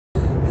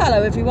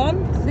Hello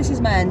everyone, this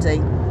is Mandy.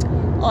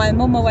 I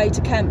am on my way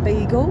to Camp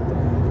Beagle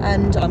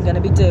and I'm going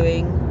to be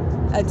doing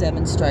a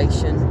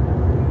demonstration.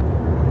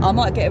 I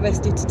might get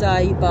arrested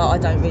today, but I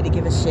don't really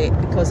give a shit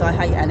because I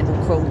hate animal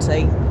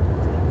cruelty.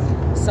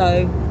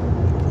 So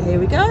here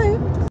we go.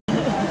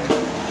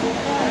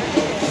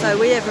 So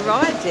we have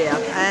arrived here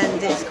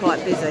and it's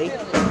quite busy.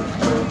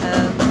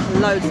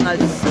 Loads and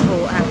loads of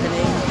support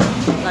happening,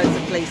 loads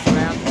of police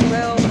around as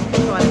well,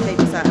 trying to keep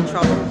us out of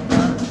trouble.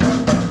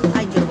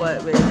 Ain't gonna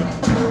work really.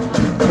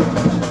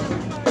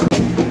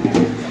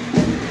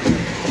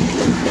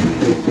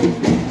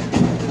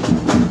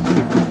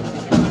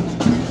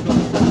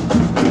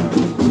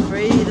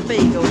 Free the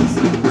Beagles.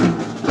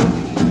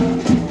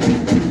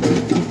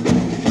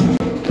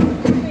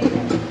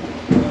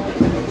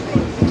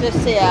 Just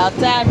see how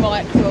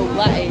downright cruel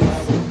that is.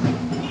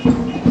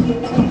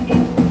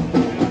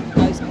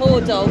 Those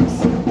poor dogs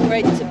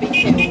ready to be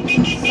killed.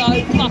 So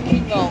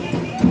fucking wrong.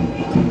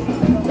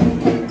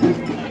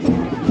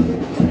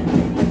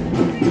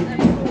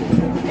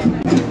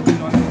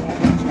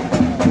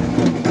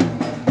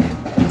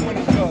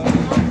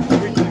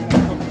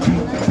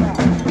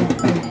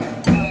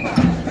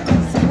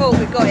 Support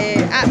we've got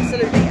here,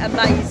 absolutely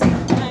amazing.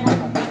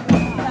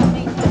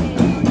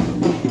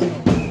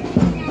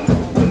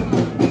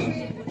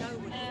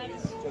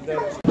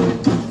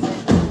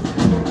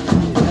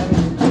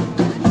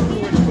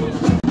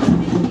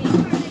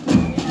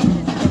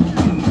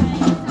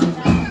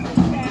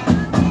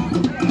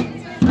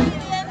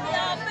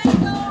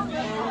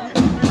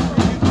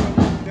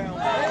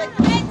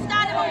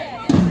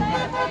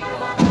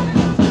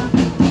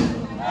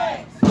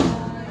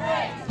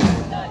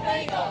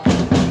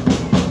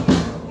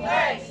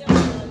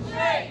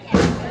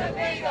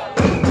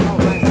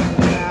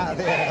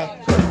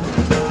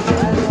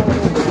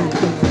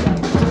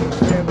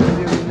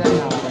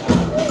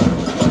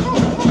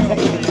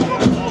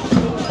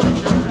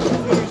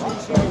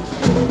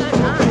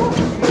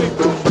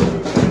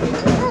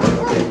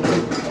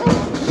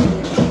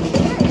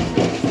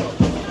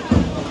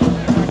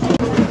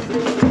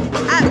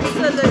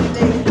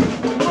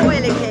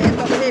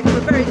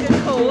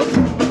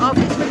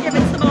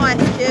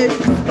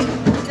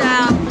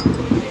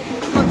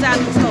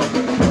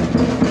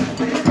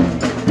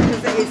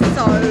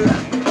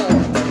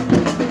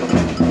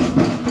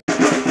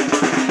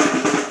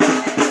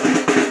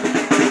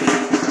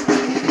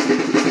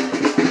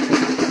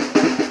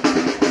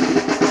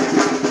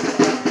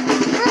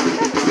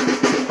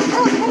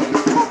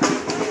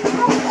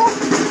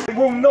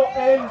 Will not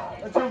end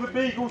until the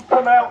Beagles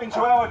come out into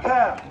our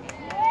camp.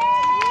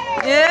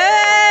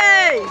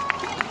 Yay!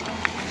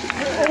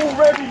 We're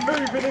already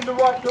moving in the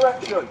right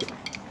direction.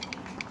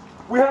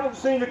 We haven't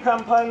seen a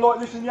campaign like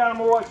this in the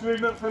animal rights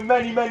movement for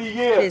many, many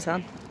years. Cheers,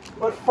 hon.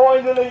 But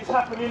finally it's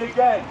happening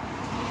again.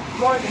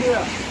 Right here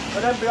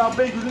at MBR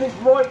Beagles, and it's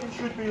right it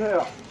should be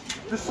here.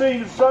 The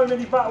scene of so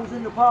many battles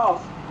in the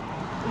past.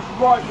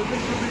 It's right that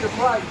this should be the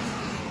place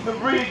that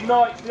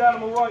reignites the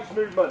animal rights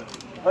movement.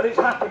 And it's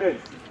happening.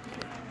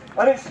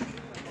 And it's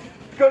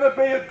going to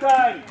be a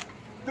day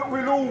that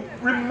we'll all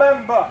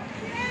remember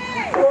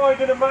with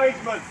pride and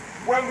amazement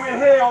when we're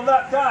here on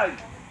that day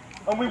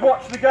and we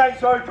watch the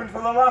gates open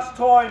for the last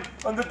time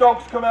and the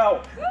dogs come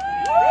out.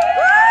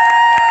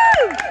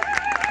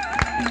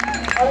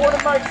 I want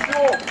to make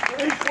sure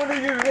that each one of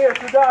you here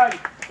today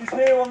is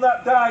here on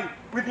that day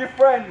with your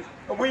friends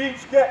and we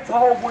each get to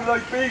hold one of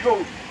those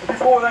Beagles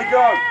before they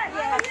go.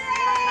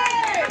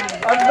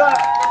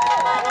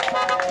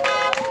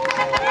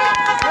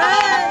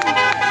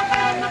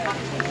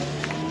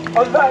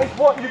 And that is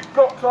what you've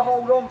got to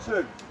hold on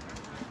to.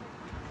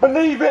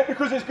 Believe it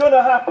because it's going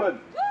to happen.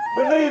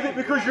 Believe it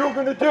because you're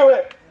going to do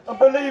it. And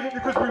believe it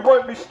because we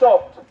won't be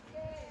stopped.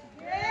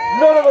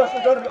 None of us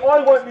are going to be, I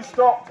won't be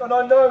stopped, and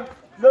I know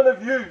none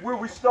of you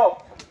will be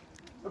stopped.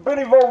 We've been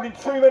involved in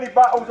too many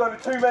battles over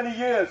too many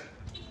years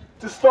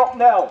to stop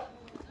now.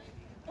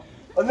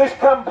 And this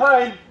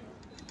campaign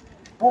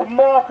will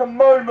mark a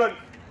moment,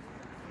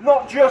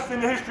 not just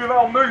in the history of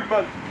our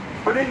movement,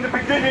 but in the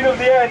beginning of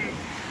the end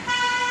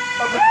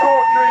of the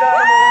torturing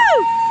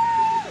animals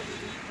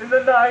in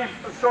the name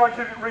of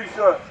scientific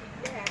research.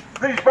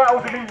 These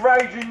battles have been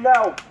raging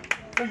now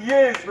for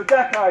years, for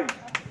decades.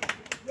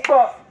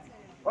 But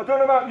I don't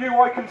know about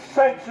you, I can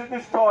sense at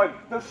this time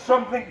that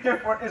something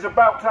different is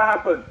about to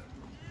happen.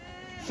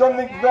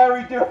 Something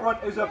very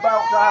different is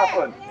about to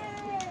happen.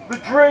 The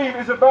dream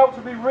is about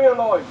to be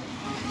realised.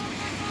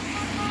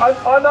 And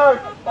I know,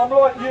 I'm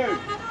like you.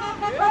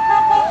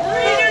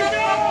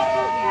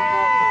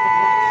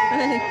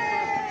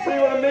 See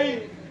what I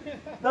mean?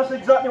 That's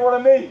exactly what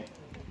I mean.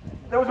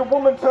 There was a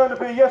woman turned up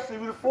here yesterday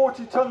with a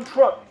 40-ton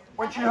truck.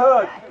 When she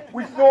heard,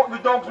 we thought the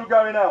dogs were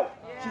going out.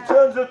 She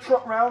turns her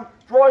truck round,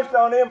 drives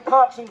down here and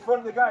parks in front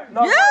of the gate.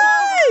 No,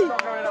 Yay!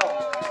 not going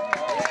out.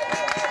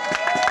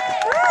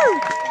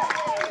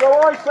 So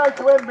I say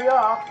to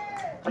MBR,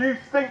 do you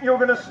think you're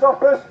going to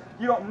stop us?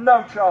 You've got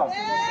no chance.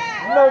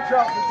 No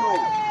chance at all.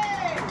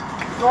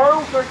 So I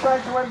also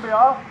say to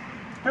MBR,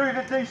 do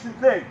the decent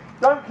thing.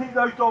 Don't keep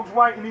those dogs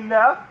waiting in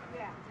there.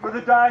 for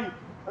the day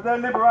of their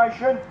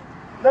liberation.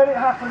 Let it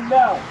happen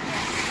now.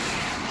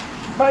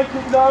 Make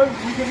it known,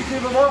 we're going to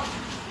give them up.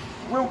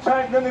 We'll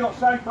take them, they've got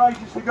safe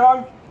places to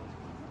go.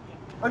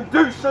 And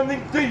do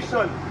something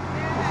decent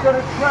instead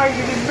of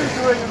training in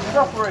misery and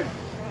suffering.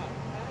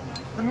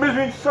 The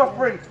misery and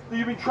suffering that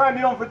you've been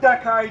training on for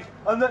decades,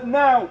 and that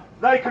now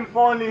they can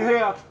finally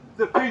hear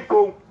the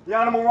people, the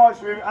animal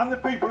rights movement and the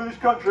people of this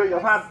country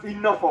have had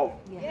enough of.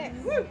 Yes.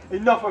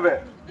 Enough of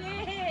it.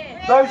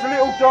 Yes. Those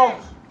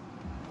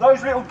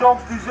little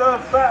dogs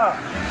deserve better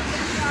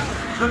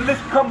than this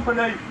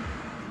company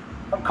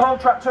and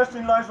contract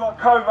testing loads like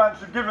Covance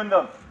have given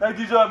them. They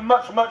deserve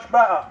much, much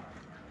better.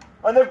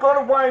 And they've got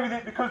away with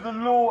it because the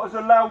law has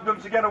allowed them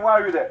to get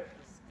away with it.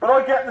 But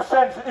I get the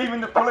sense that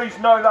even the police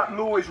know that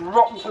law is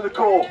rotten to the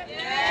core.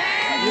 Yes.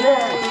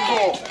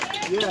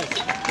 Yes.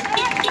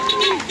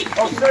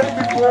 I've said it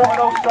before and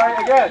I'll say it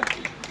again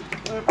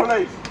to the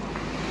police.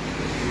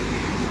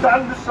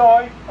 Stand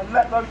aside and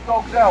let those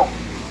dogs out.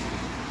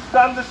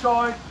 Stand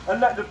aside and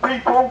let the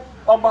people,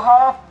 on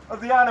behalf of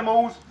the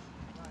animals,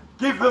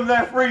 give them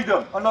their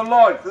freedom and the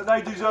life that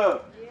they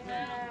deserve.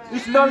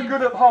 It's no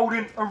good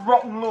upholding a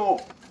rotten law.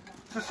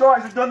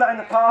 Societies have done that in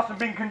the past and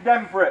been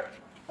condemned for it.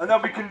 And they'll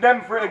be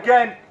condemned for it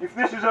again if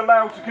this is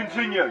allowed to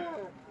continue.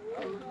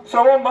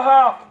 So on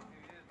behalf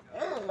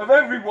of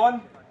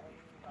everyone,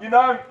 you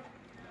know,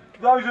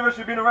 those of us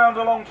who've been around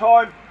a long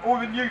time, all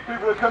the new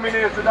people that are coming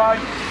here today,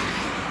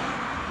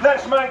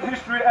 let's make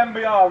history at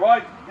MBR,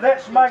 right?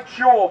 Let's make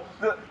sure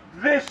that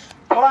this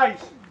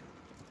place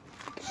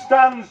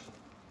stands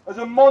as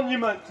a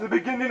monument to the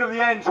beginning of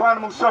the end to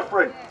animal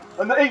suffering.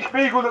 And that each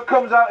beagle that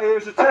comes out here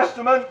is a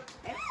testament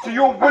to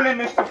your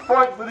willingness to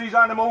fight for these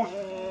animals,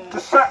 to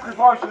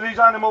sacrifice for these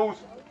animals,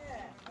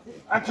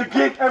 and to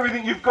give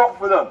everything you've got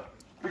for them.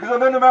 Because I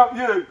don't know about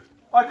you,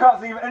 I can't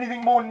think of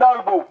anything more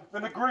noble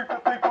than a group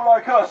of people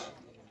like us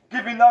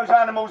giving those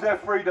animals their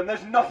freedom.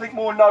 There's nothing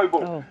more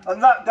noble.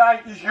 And that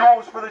day is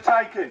yours for the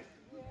taking.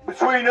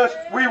 Between us,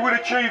 we would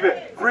achieve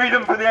it.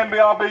 Freedom for the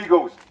MBR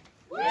Beagles.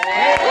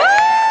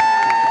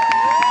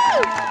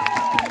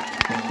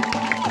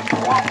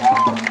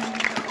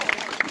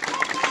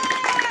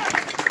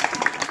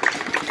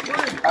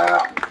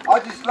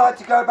 I'd just like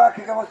to go back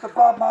and go, what's the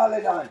Bob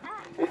Marley line?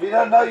 If you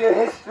don't know your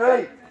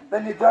history,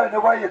 then you don't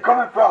know where you're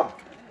coming from.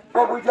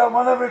 But we don't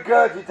want to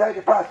regurgitate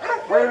the past.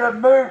 We're a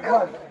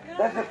movement.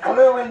 There's a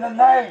clue in the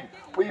name.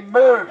 We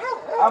moved,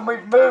 and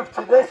we've moved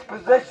to this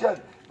position.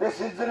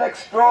 This is an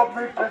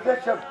extraordinary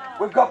position.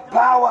 We've got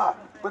power.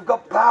 We've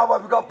got power.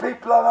 We've got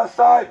people on our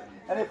side,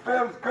 and it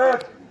feels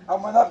good.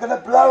 And we're not going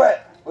to blow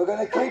it. We're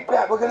going to keep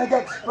it. We're going to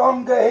get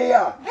stronger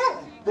here.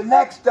 The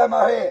next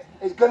demo here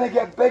is going to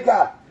get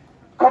bigger.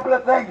 Couple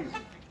of things,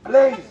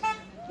 please.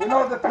 You know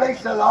what the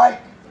police are like?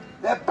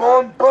 They're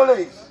born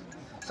bullies.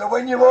 So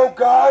when you all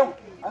go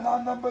and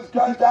our numbers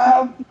go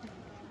down,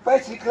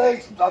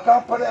 basically, I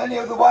can't put it any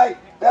other way,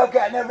 they'll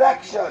get an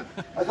erection.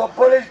 That's what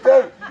bullies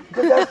do,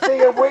 because they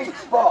see a weak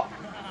spot.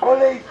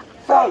 Bullies,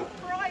 so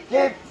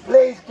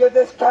please give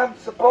this camp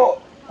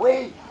support.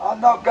 We are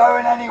not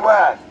going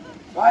anywhere,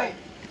 right?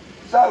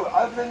 So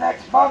over the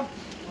next month,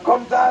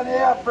 come down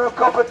here for a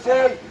cup of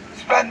tea,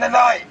 spend the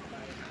night.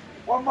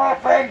 One more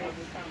thing.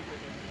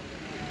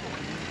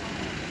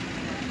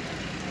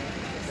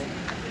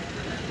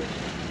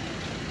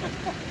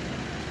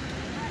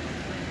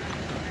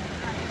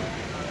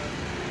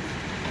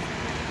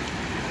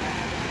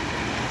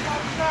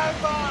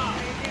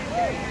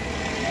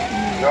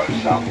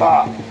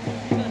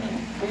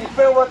 Can you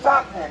feel what's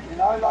happening? You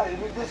know, like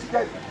with this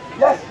game.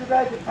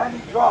 Yesterday the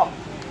penny dropped.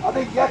 I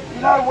think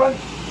you know, when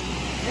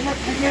in a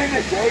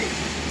community,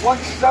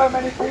 once so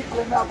many people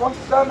in that, once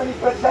so many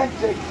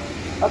percentage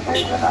of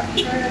people in that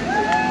community,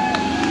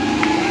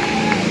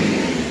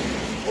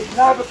 it's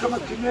now become a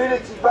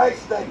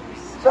community-based thing.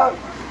 So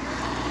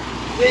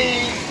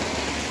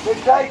the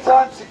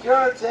daytime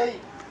security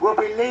will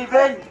be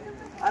leaving,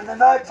 and the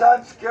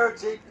nighttime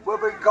security will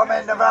be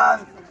coming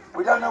around.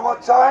 We don't know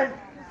what time.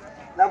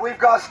 Now we've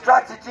got a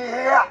strategy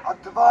here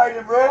of divide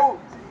and rule.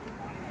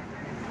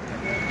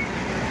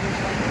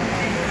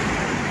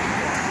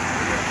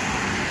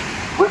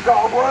 We've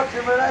got a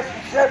working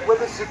relationship with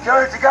the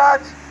security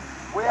guards.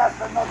 We ask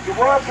them not to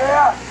work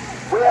here.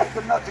 We ask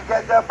them not to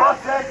get their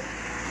buses.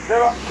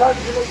 They're on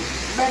totally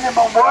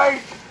minimum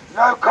wage,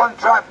 no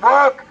contract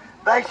work.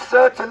 They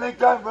certainly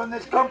don't run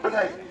this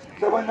company.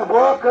 So when the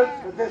workers,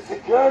 the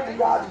security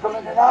guards come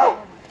in and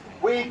out,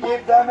 we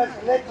give them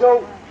as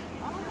little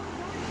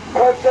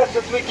process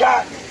as we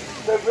can.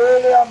 So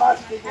really I'm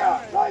asking you,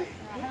 like,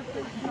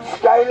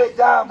 scale it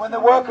down. When the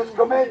workers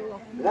come in,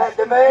 let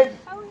them in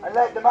and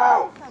let them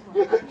out.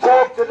 You can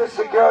talk to the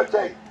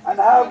security, and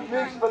how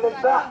useful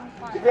is that?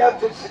 To be able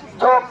to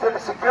talk to the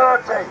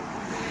security.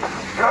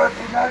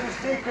 Security know the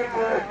secret to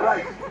this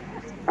place.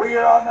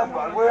 We're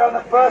on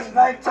the first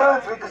name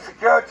terms with the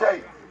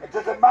security. It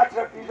doesn't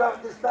matter if you don't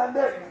understand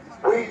it.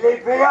 We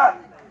live here.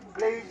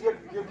 Please,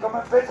 you come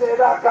and visit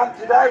our camp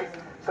today.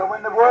 So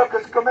when the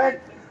workers come in,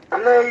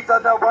 please, I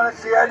don't want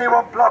to see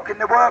anyone blocking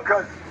the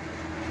workers.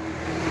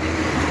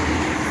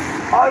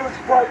 I was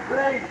quite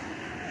pleased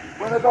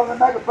when I got the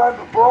megaphone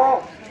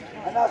before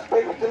and asked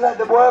people to let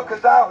the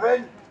workers out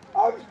in.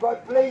 I was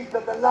quite pleased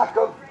at the lack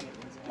of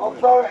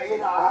authority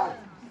in our hands.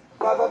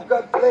 But I'm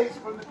quite pleased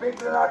from the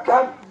people in our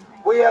camp.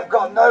 We have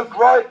got no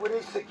gripe with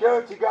these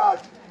security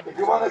guards. If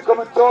you want to come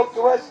and talk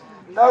to us,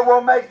 no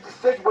one makes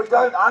decisions. We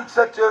don't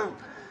answer to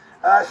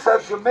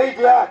social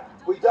media.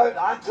 We don't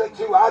answer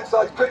to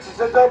outside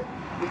criticism.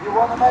 If you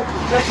want to make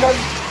decisions,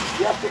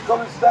 you have to come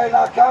and stay in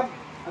our camp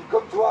and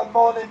come to our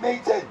morning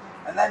meeting,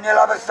 and then you'll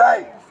have a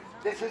say.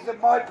 This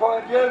isn't my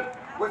point of view.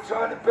 We're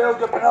trying to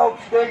build up an old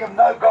string of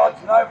no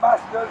gods, no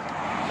masters,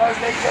 no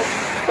leaders.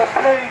 So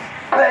please,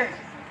 please,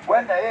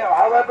 when they're here,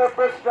 however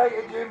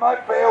frustrated you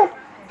might feel,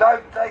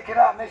 don't take it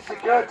up on these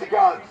security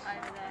guards.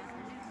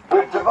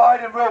 We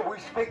divide and rule. We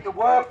speak the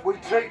work, we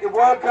treat the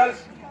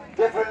workers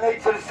differently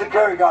to the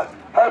security guards.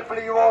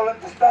 Hopefully you all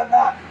understand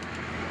that.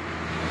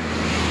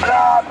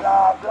 Blah,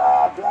 blah,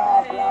 blah,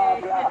 blah, blah,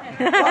 blah.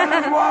 What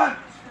do we want?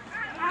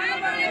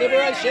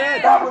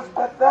 Liberation! That was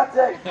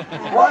pathetic.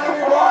 What do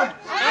we want?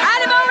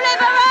 Animal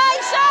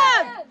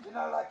liberation! You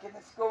know, like in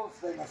the schools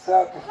thing, a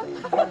circus thing.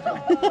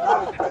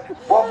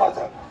 One more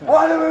time.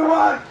 What do we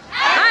want?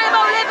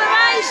 Animal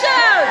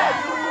liberation!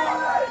 Do we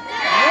want it?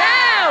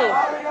 No!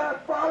 Are we going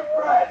to fight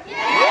for it?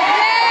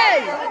 Yeah!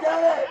 Are we going to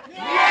get it?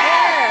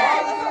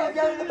 Yeah! Are we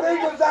going to get the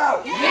Beagles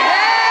out?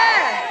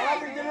 Yeah! Are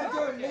we going to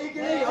do it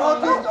legally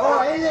or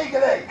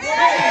illegally?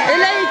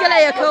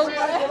 Illegally, of course.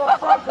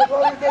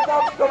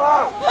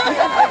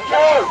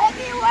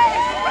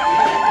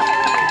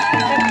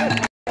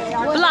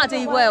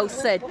 Bloody well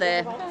said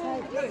there.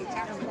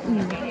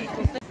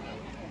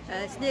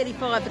 It's nearly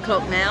 5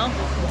 o'clock now,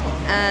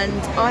 and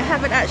I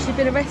haven't actually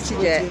been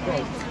arrested yet.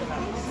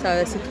 So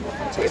it's a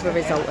bit of a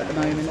result at the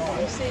moment.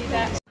 You see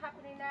that's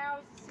happening now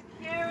is the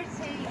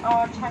security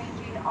are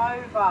changing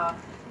over.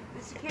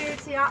 The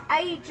security are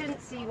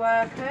agency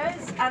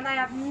workers and they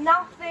have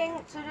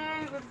nothing to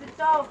do with the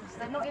dogs.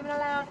 They're not even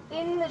allowed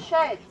in the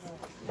sheds.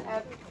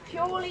 They're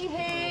purely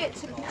here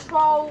to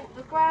patrol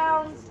the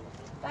grounds.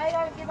 They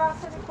don't give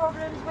us any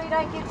problems, we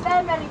don't give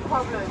them any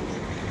problems.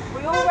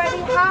 We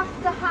already have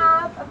to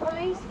have a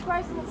police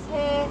presence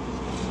here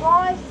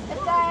twice a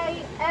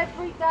day,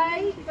 every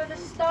day for the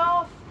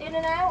staff in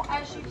and out,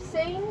 as you've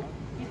seen.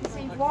 You can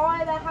see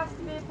why there has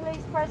to be a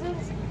police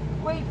presence.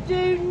 We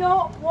do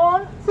not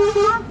want to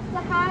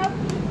have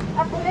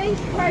a police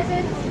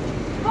presence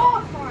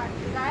 4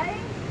 times a day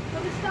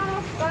for the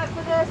staff,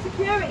 for the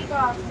security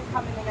guards to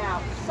come in and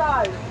out.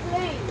 So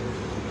please,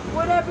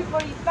 would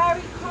everybody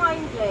very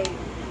kindly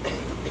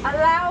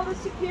allow the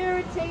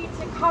security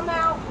to come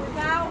out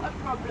without a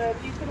problem.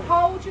 You can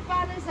hold your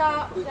banners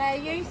up, they're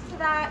used to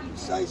that.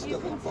 You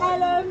can tell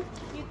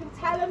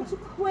them to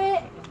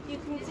quit, you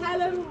can tell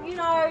them, you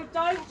know,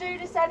 don't do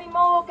this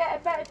anymore, get a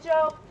better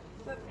job,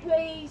 but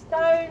please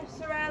don't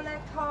surround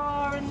their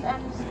car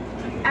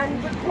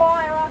and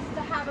require us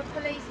to have a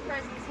police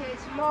presence here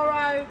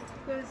tomorrow,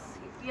 because,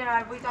 you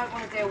know, we don't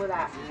want to deal with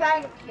that.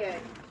 Thank you.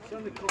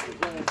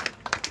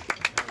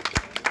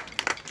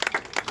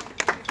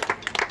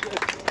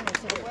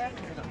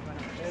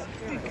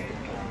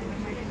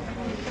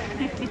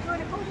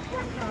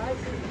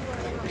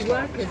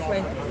 Workers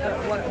went,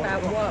 what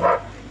about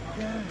what?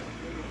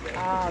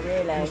 Ah,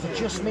 really? They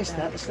just missed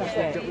that, the staff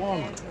left at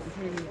 1.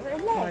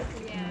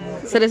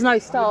 So there's no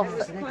staff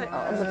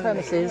on the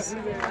premises?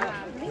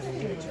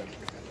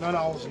 No, I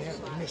wasn't here,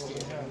 I missed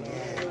it.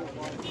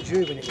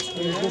 Juven, it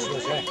was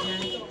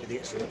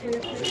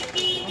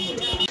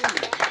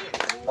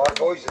My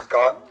voice is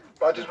gone.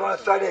 But I just want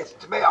to say this.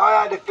 To me,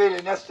 I had a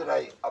feeling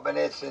yesterday. I've been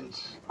here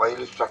since, well, you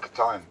lose track of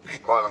time.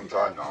 Quite a long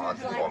time now.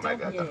 Or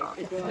maybe, I don't know.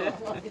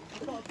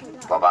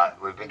 But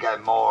we've been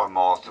getting more and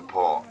more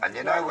support. And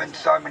you know, when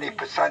so many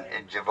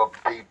percentage of other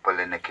people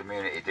in the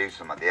community do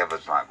something, the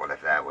others like, well,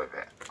 if they're with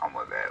it, I'm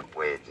with it.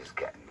 We're just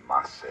getting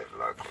massive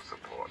local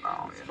support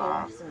now, you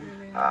know.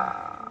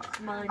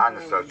 And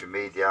the social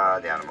media,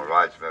 the animal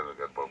rights movement.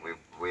 But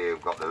we've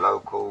got the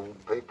local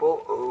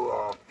people who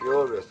are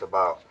furious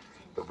about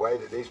the way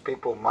that these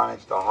people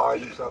managed to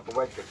hide themselves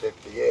away for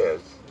 50 years.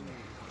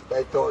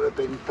 They thought they'd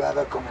been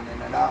clever coming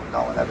in and out,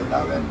 no one ever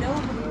knew it.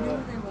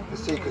 The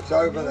secret's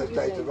over, those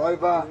days are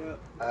over.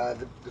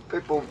 The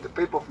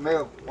people from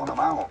here want them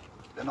out.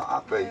 They're not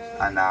happy,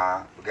 and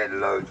we're getting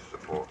loads of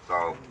support,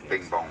 so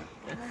bing bong.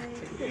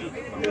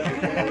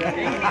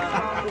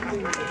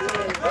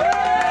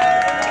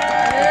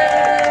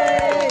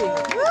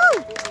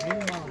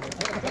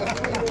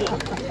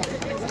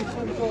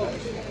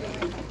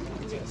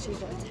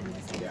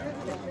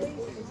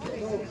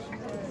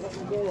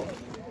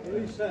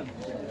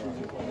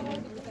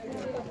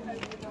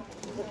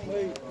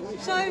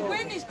 So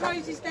when this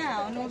closes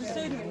down, or the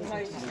student room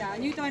closes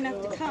down, you don't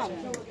have to come.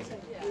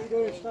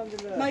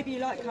 Maybe you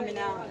like coming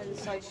out and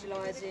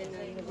socialising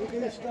and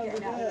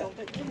getting out,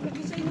 but have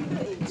you seen the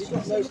footage?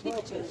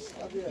 pictures.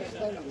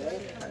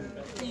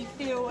 Do you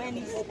feel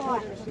any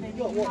spike of any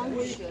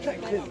emotion?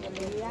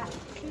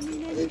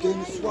 They're doing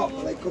a swap,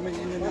 they're coming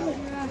in and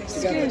out.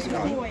 Excuse me. I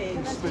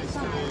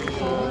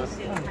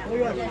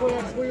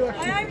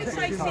only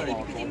say silly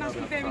because it must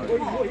be very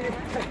hot.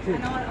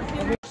 And I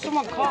feel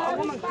someone caught a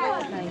woman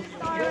caught me.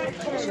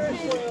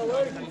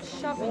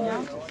 Shoving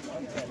you.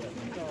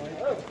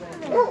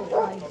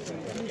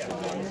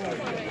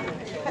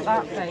 Look at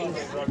that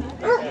face.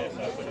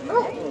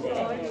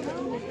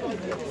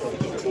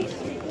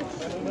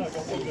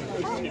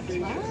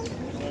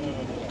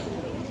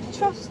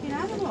 Trusting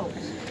animals.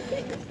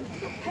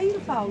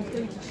 Paedophiles do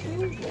to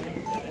children.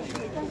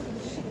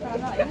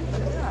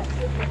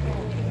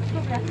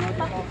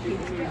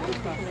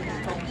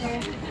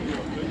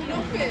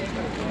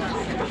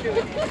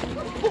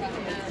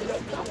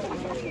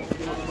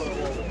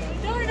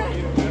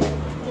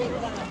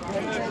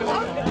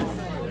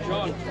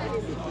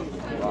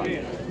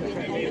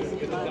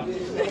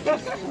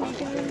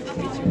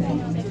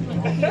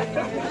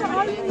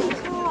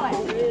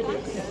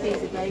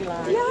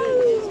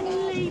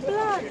 Lonely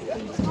blood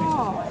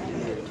time.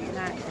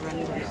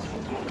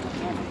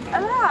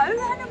 Hello,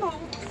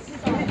 animals.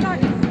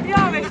 The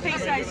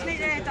RSPCA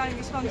there don't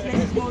respond to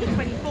letters more than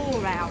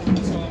 24 hours.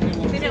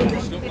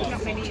 There's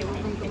not many here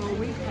all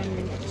weekend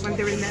when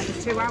they're in there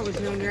for 2 hours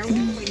and they're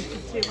only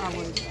 22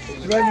 hours.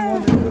 Is there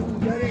anyone that doesn't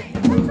get it?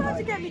 They're trying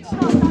to get me to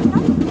start that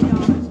up with the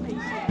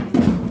RSPCA.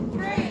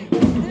 Free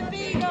the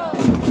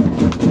Beagles!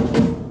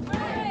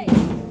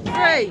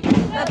 Free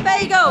the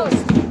Beagles!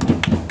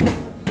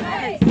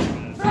 Hey!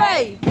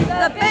 Free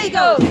the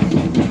Beagles!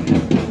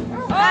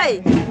 Hey!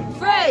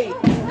 Free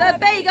the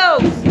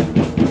Beagles!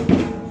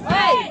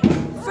 Hey!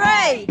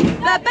 Free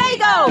the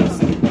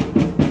Beagles!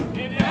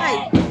 Hey!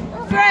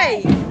 Free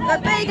the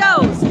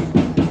Beagles!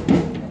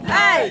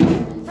 Hey!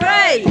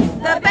 Free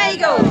the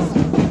Beagles!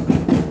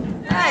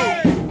 Hey!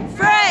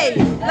 Free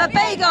the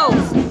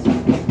Beagles!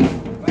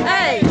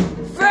 Hey!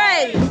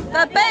 Free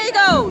the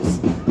Beagles!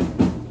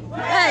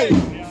 Free!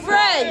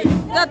 Free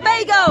the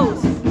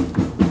Beagles!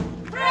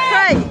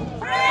 Free!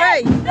 Free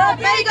the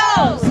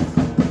Beagles!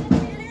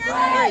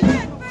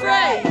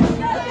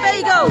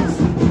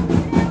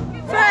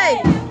 Free!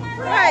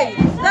 Free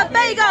the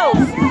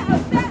Beagles!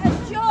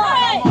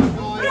 Free!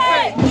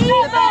 Free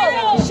the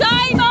Beagles!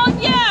 Shame on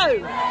you!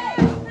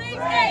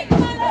 Free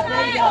the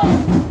Beagles!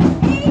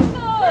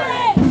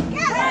 Free!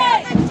 Get a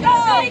better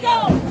job!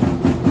 Beagles!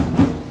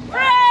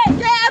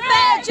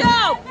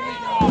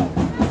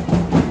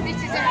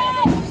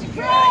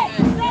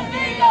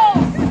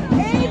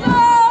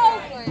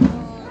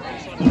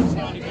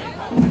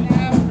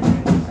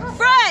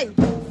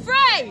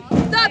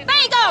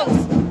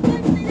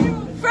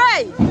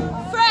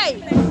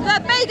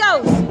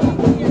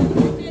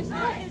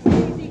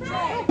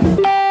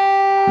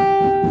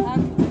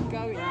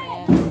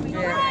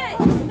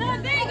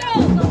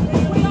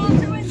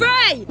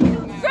 Free!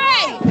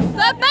 Free!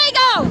 The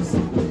Beagles!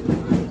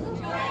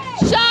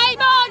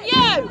 Shame on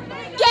you!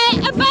 Get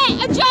a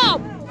better job!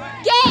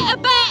 Get a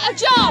better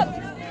job!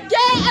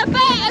 Get a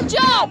better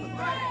job!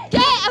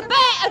 Get a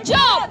better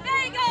job!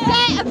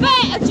 Get a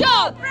better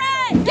job!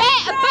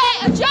 Get a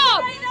better job!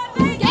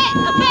 Get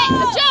a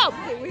better job!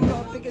 We've got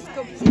the biggest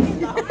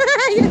competition now.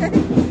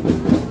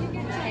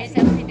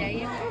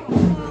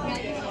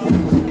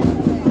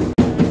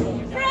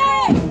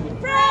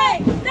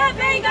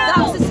 That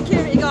was the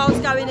security guards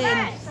going in.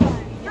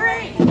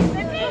 Free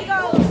the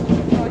Beagles!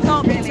 We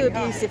can't be too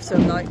abusive to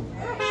them, like.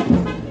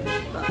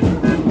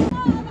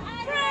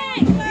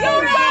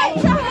 You're right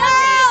to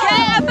hell!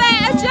 Get a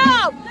better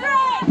job!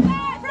 Free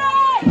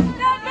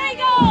the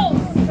Beagles!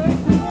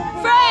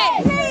 Free!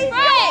 Free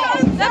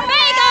the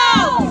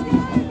Beagles!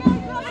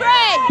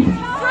 Free!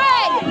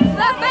 Free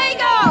the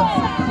Beagles!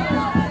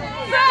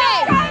 Free!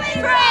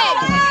 Free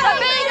the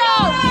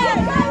Beagles!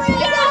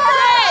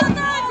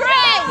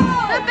 Free! Free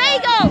the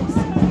Beagles!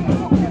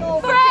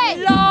 Free!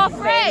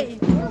 Free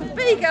the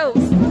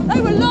Beagles! They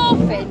were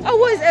laughing. Oh,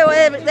 what is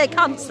it? They're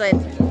cunts then.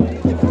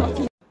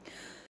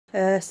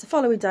 It's the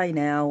following day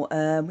now.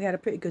 We had a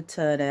pretty good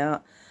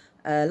turnout.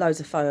 Loads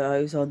of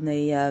photos on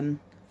the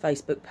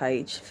Facebook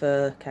page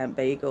for Camp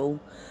Beagle.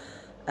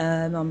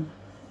 I'm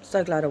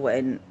so glad I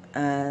went,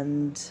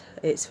 and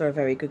it's for a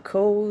very good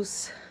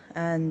cause,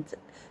 and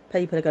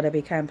people are going to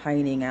be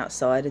campaigning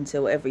outside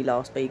until every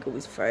last Beagle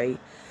is free.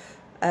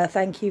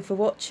 Thank you for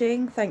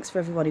watching. Thanks for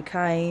everyone who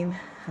came,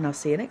 and I'll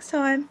see you next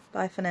time.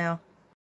 Bye for now.